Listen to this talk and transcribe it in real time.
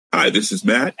Hi, this is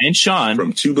Matt and Sean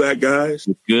from Two Black Guys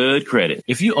with Good Credit.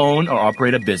 If you own or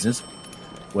operate a business,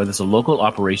 whether it's a local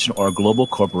operation or a global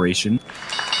corporation,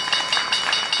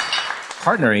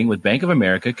 partnering with Bank of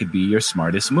America could be your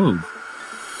smartest move.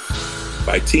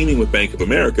 By teaming with Bank of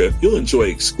America, you'll enjoy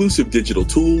exclusive digital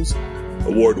tools,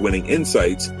 award-winning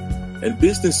insights, and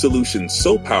business solutions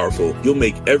so powerful you'll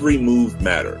make every move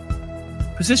matter.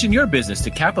 Position your business to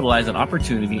capitalize on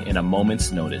opportunity in a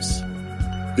moment's notice.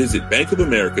 Visit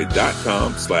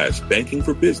bankofamerica.com/banking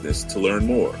for business to learn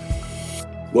more.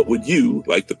 What would you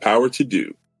like the power to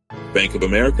do? Bank of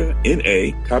America,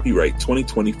 N.A., copyright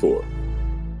 2024.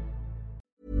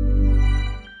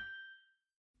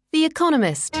 The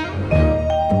Economist.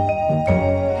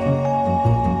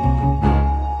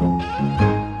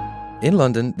 In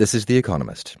London, this is The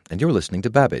Economist, and you're listening to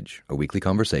Babbage, a weekly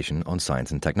conversation on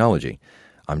science and technology.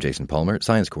 I'm Jason Palmer,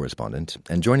 science correspondent,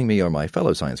 and joining me are my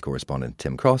fellow science correspondent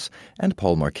Tim Cross and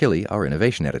Paul Markilly, our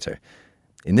innovation editor.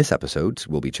 In this episode,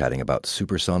 we'll be chatting about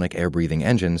supersonic air-breathing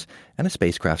engines and a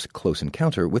spacecraft's close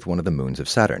encounter with one of the moons of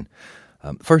Saturn.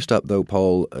 First up, though,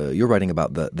 Paul, you're writing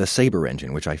about the Sabre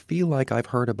engine, which I feel like I've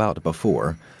heard about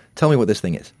before. Tell me what this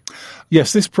thing is.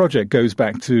 Yes, this project goes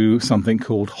back to something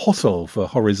called HOTL for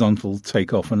Horizontal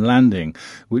Takeoff and Landing,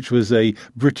 which was a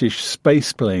British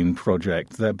spaceplane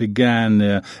project that began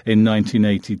in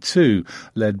 1982,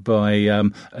 led by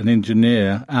an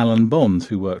engineer, Alan Bond,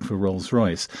 who worked for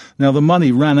Rolls-Royce. Now, the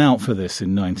money ran out for this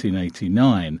in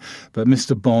 1989, but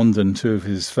Mr. Bond and two of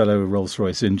his fellow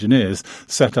Rolls-Royce engineers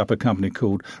set up a company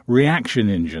called Reaction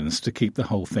Engines to keep the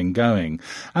whole thing going.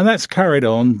 And that's carried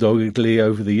on doggedly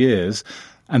over the years.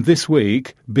 And this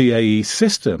week, BAE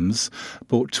Systems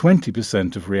bought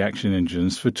 20% of Reaction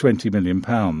Engines for £20 million.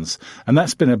 And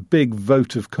that's been a big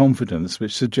vote of confidence,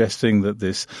 which suggesting that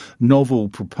this novel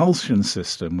propulsion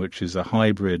system, which is a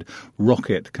hybrid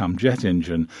rocket-cum-jet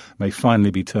engine, may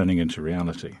finally be turning into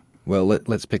reality. Well,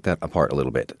 let's pick that apart a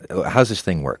little bit. How's this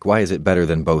thing work? Why is it better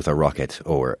than both a rocket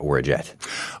or a jet?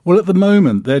 Well, at the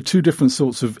moment, there are two different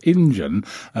sorts of engine.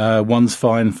 One's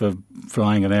fine for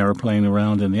flying an aeroplane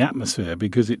around in the atmosphere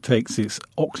because it takes its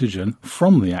oxygen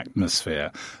from the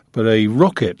atmosphere. But a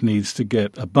rocket needs to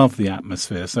get above the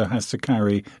atmosphere, so it has to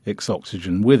carry its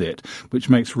oxygen with it, which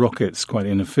makes rockets quite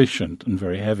inefficient and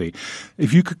very heavy.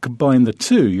 If you could combine the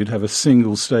two, you'd have a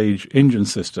single-stage engine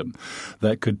system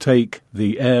that could take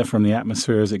the air from the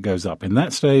atmosphere as it goes up in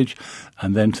that stage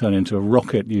and then turn into a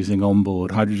rocket using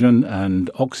onboard hydrogen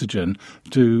and oxygen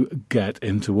to get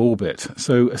into orbit.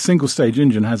 So a single-stage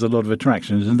engine has a lot of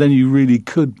attractions, and then you really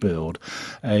could build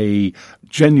a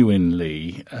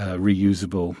genuinely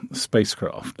reusable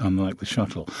spacecraft, unlike the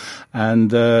shuttle.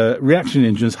 And reaction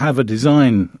engines have a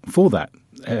design for that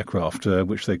aircraft,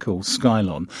 which they call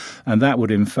Skylon, and that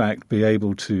would in fact be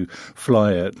able to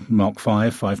fly at Mach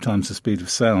 5 times the speed of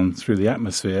sound through the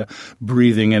atmosphere,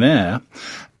 breathing in air.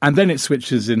 And then it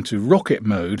switches into rocket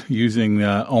mode using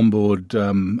onboard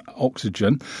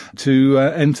oxygen to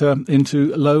enter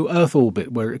into low Earth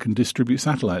orbit, where it can distribute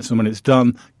satellites. And when it's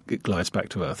done, it glides back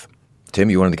to Earth. Tim,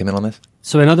 you wanted to come in on this?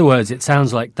 So in other words, it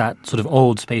sounds like that sort of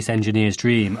old space engineer's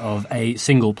dream of a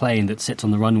single plane that sits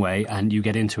on the runway and you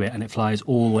get into it and it flies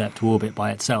all the way up to orbit by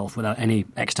itself without any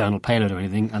external payload or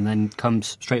anything and then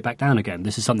comes straight back down again.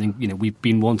 This is something, we've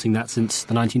been wanting that since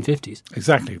the 1950s.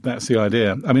 Exactly. That's the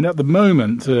idea. I mean, at the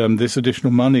moment, this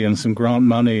additional money and some grant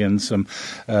money and some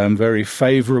very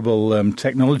favourable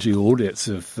technology audits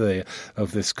of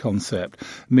this concept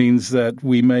means that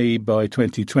we may, by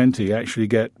 2020, actually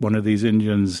get one of these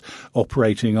engines operating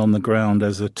on the ground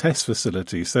as a test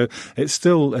facility. So it's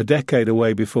still a decade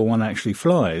away before one actually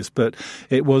flies, but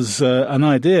it was an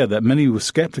idea that many were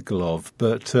sceptical of,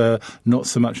 but not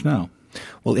so much now.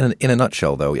 Well, in a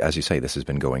nutshell, though, as you say, this has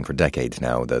been going for decades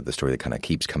now, the story that kind of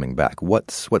keeps coming back.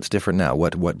 What's different now?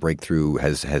 What breakthrough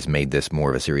has made this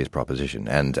more of a serious proposition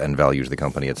and values the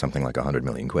company at something like 100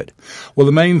 million quid? Well,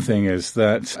 the main thing is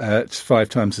that at 5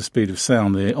 times the speed of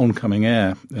sound, the oncoming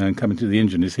air coming to the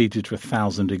engine is heated to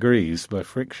 1,000 degrees by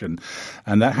friction,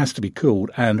 and that has to be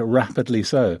cooled, and rapidly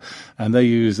so. And they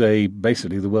use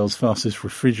basically the world's fastest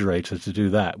refrigerator to do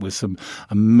that with some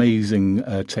amazing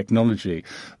technology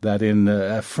that in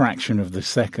a fraction of the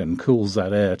second cools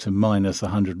that air to minus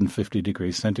 150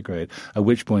 degrees centigrade, at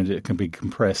which point it can be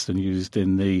compressed and used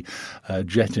in the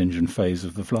jet engine phase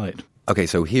of the flight. Okay,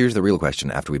 so here's the real question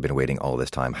after we've been waiting all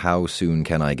this time. How soon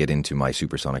can I get into my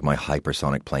supersonic, my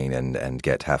hypersonic plane and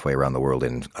get halfway around the world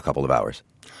in a couple of hours?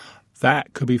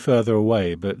 That could be further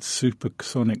away, but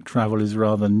supersonic travel is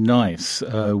rather nice.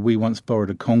 We once borrowed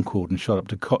a Concorde and shot up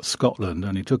to Scotland.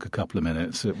 Only took a couple of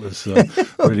minutes. It was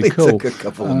really cool. Took a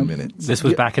couple of minutes. This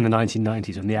was back in the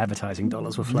 1990s when the advertising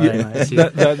dollars were flying. Yeah,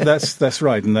 that's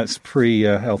right, and that's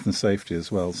pre-health and safety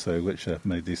as well, so which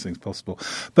made these things possible.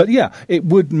 But yeah, it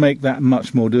would make that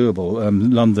much more doable.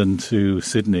 London to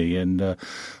Sydney in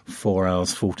 4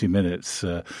 hours, 40 minutes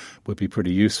would be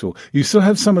pretty useful. You still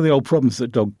have some of the old problems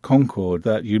that dog Concorde,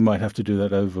 that you might have to do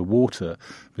that over water,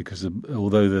 because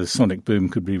although the sonic boom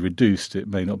could be reduced, it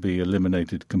may not be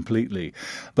eliminated completely.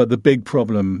 But the big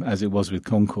problem, as it was with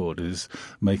Concorde, is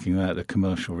making that a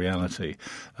commercial reality.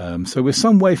 So we're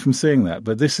some way from seeing that,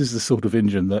 but this is the sort of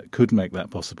engine that could make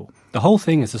that possible. The whole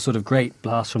thing is a sort of great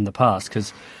blast from the past,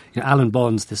 because Alan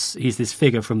Bond's he's this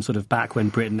figure from sort of back when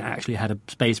Britain actually had a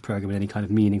space program in any kind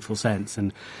of meaningful sense.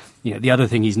 And the other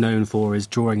thing he's known for is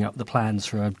drawing up the plans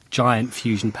for a giant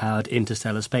fusion-powered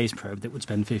interstellar space probe that would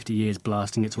spend 50 years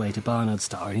blasting its way to Barnard's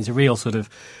star. And he's a real sort of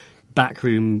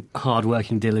backroom,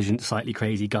 hard-working, diligent, slightly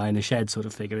crazy guy in a shed sort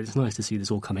of figure. It's nice to see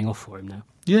this all coming off for him now.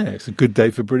 Yeah, it's a good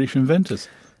day for British inventors.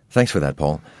 Thanks for that,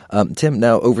 Paul. Tim,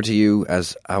 now over to you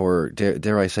as our,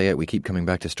 dare I say it, we keep coming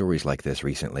back to stories like this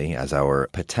recently, as our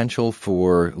potential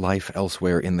for life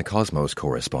elsewhere in the cosmos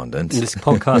correspondent. This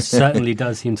podcast certainly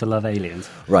does seem to love aliens.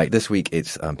 Right. This week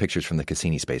it's pictures from the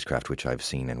Cassini spacecraft, which I've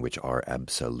seen and which are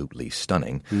absolutely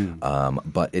stunning.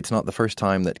 But it's not the first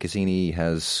time that Cassini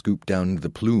has scooped down the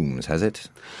plumes, has it?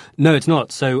 No, it's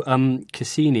not. So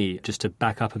Cassini, just to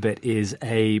back up a bit, is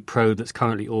a probe that's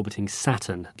currently orbiting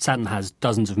Saturn. Saturn has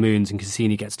dozens of moons, and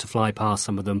Cassini gets to fly past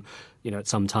some of them, at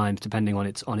some times, depending on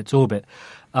its orbit.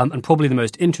 And probably the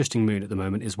most interesting moon at the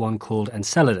moment is one called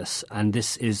Enceladus, and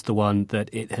this is the one that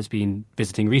it has been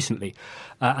visiting recently.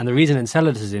 And the reason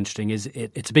Enceladus is interesting is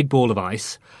it's a big ball of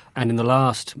ice, and in the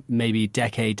last maybe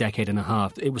decade and a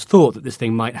half, it was thought that this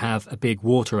thing might have a big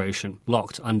water ocean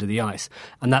locked under the ice.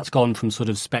 And that's gone from sort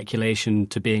of speculation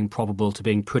to being probable to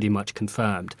being pretty much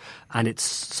confirmed. And it's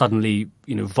suddenly,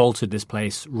 vaulted this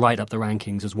place right up the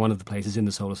rankings as one of the places in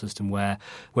the solar system where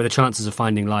the chances of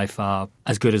finding life are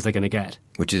as good as they're going to get.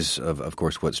 Which is, of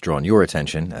course, what's drawn your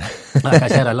attention. Like I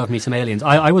said, I love me some aliens.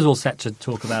 I was all set to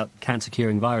talk about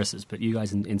cancer-curing viruses, but you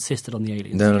guys insisted on the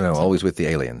aliens. No, always with the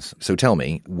aliens. So tell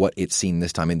me what it's seen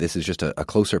this time. I mean, this is just a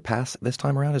closer pass this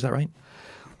time around, is that right?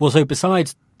 Well, so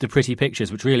besides the pretty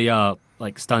pictures, which really are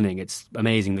stunning, it's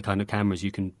amazing the kind of cameras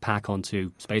you can pack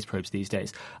onto space probes these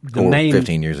days.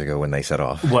 15 years ago when they set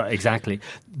off. Well, exactly.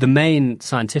 The main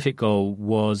scientific goal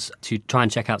was to try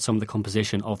and check out some of the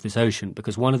composition of this ocean,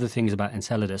 because one of the things about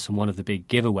Enceladus and one of the big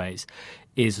giveaways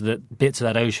is that bits of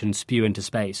that ocean spew into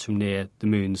space from near the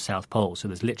moon's south pole. So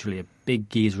there's literally a big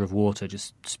geyser of water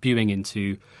just spewing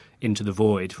into the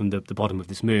void from the bottom of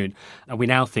this moon. And we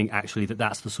now think, actually, that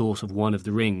that's the source of one of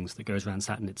the rings that goes around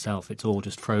Saturn itself. It's all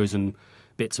just frozen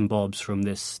bits and bobs from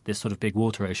this sort of big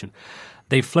water ocean.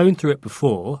 They've flown through it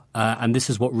before, and this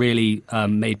is what really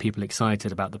made people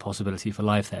excited about the possibility for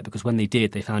life there, because when they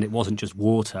did, they found it wasn't just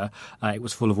water, it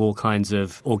was full of all kinds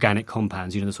of organic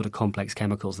compounds, the sort of complex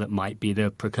chemicals that might be the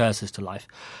precursors to life.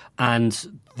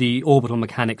 And the orbital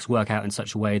mechanics work out in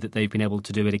such a way that they've been able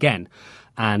to do it again.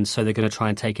 And so they're going to try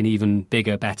and take an even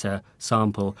bigger, better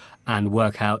sample and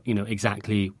work out,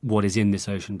 exactly what is in this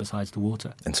ocean besides the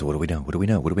water. And so what do we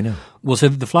know? Well, so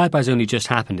the flyby's only just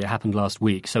happened. It happened last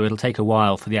week, so it'll take a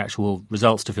while for the actual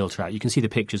results to filter out. You can see the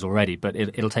pictures already, but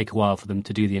it'll take a while for them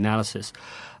to do the analysis.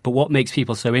 But what makes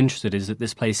people so interested is that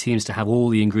this place seems to have all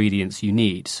the ingredients you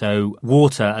need. So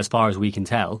water, as far as we can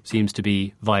tell, seems to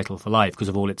be vital for life because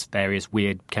of all its various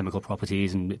weird chemical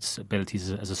properties and its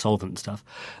abilities as a solvent and stuff.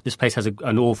 This place has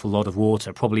an awful lot of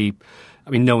water, probably,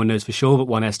 no one knows for sure, but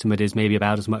one estimate is maybe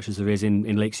about as much as there is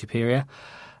in Lake Superior.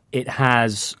 It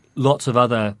has lots of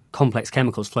other complex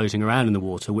chemicals floating around in the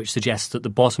water, which suggests that the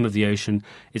bottom of the ocean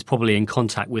is probably in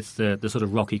contact with the sort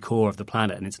of rocky core of the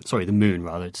planet, and the moon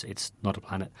rather. It's not a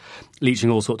planet, leaching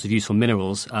all sorts of useful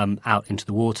minerals out into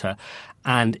the water.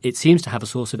 And it seems to have a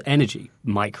source of energy,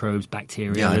 microbes,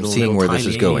 bacteria. Yeah, I'm seeing where this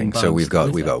is going. So we've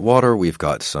got water, we've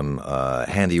got some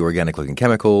handy organic-looking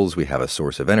chemicals, we have a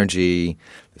source of energy.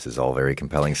 This is all very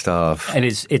compelling stuff. And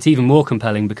it's even more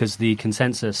compelling because the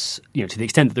consensus, to the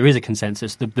extent that there is a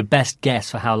consensus, the best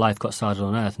guess for how life got started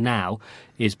on Earth now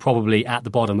is probably at the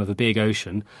bottom of a big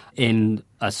ocean in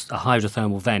a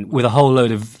hydrothermal vent with a whole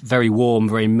load of very warm,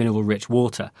 very mineral-rich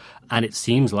water. And it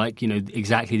seems like,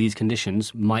 exactly these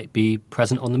conditions might be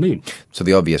present on the moon. So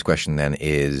the obvious question then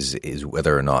is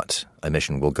whether or not a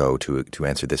mission will go to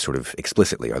answer this sort of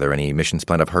explicitly. Are there any missions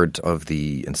planned? I've heard of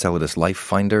the Enceladus Life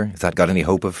Finder. Has that got any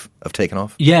hope of taking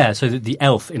off? Yeah, so the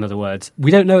ELF, in other words.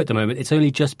 We don't know at the moment. It's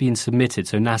only just been submitted.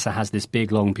 So NASA has this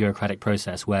big, long bureaucratic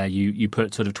process where you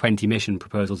put sort of 20 mission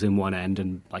proposals in one end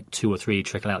and like 2 or 3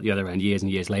 trickle out the other end years and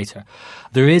years later.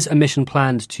 There is a mission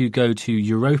planned to go to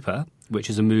Europa, which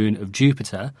is a moon of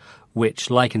Jupiter, which,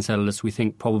 like Enceladus, we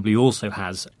think probably also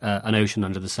has an ocean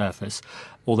under the surface,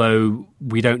 although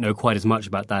we don't know quite as much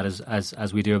about that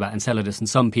as we do about Enceladus. And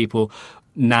some people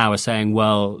now are saying,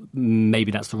 well,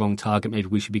 maybe that's the wrong target, maybe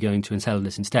we should be going to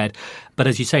Enceladus instead. But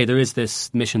as you say, there is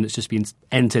this mission that's just been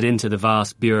entered into the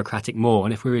vast bureaucratic maw,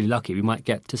 and if we're really lucky, we might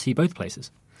get to see both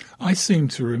places. I seem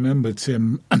to remember,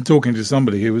 Tim, talking to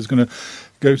somebody who was going to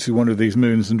go to one of these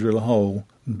moons and drill a hole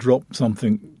and drop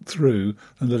something through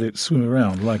and let it swim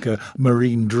around like a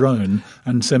marine drone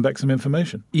and send back some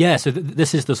information. Yeah, so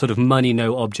this is the sort of money,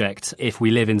 no object if we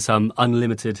live in some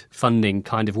unlimited funding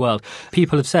kind of world.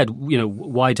 People have said,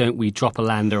 why don't we drop a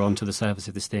lander onto the surface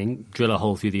of this thing, drill a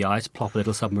hole through the ice, plop a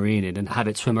little submarine in and have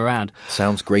it swim around?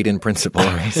 Sounds great in principle.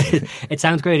 Right? It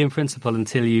sounds great in principle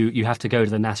until you have to go to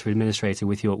the NASA administrator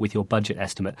with your budget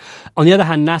estimate. On the other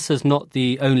hand, NASA's not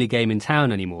the only game in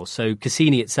town anymore. So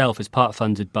Cassini itself is part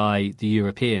funded by the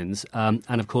Europeans. And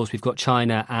of course, we've got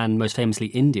China and most famously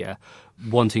India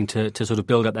wanting to sort of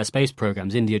build up their space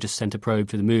programs. India just sent a probe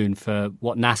to the moon for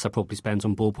what NASA probably spends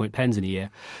on ballpoint pens in a year.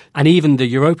 And even the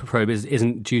Europa probe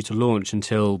isn't due to launch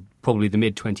until probably the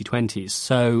mid-2020s.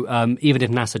 So even if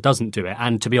NASA doesn't do it,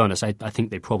 and to be honest, I think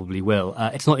they probably will,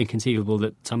 it's not inconceivable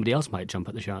that somebody else might jump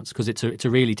at the chance because it's a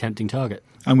really tempting target.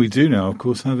 And we do now, of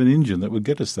course, have an engine that would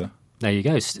get us there. There you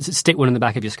go. Stick one in the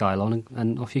back of your Skylon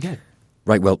and off you go.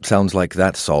 Right, well, sounds like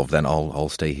that's solved then. I'll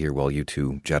stay here while you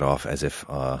two jet off as if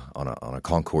on a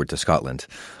Concorde to Scotland.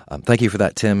 Thank you for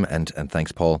that, Tim, and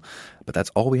thanks, Paul. But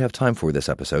that's all we have time for this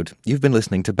episode. You've been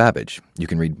listening to Babbage. You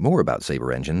can read more about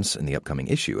Sabre engines in the upcoming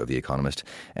issue of The Economist.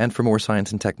 And for more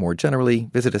science and tech more generally,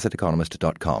 visit us at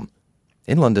economist.com.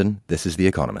 In London, this is The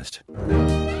Economist.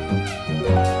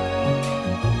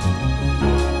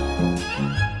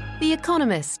 The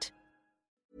Economist.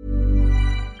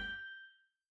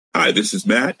 Hi, this is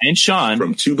Matt And Sean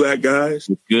from Two Black Guys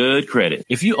with Good Credit.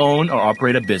 If you own or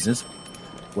operate a business,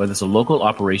 whether it's a local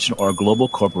operation or a global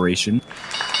corporation,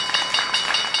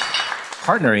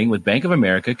 partnering with Bank of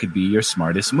America could be your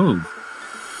smartest move.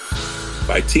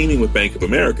 By teaming with Bank of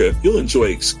America, you'll enjoy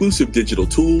exclusive digital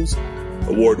tools,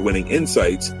 award-winning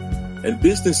insights, and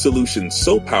business solutions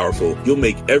so powerful you'll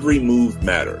make every move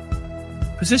matter.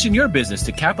 Position your business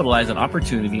to capitalize on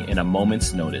opportunity in a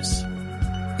moment's notice.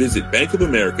 Visit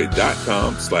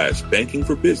bankofamerica.com/banking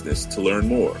for business to learn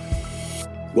more.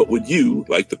 What would you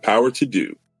like the power to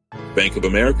do? Bank of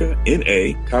America,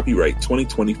 N.A., copyright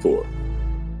 2024.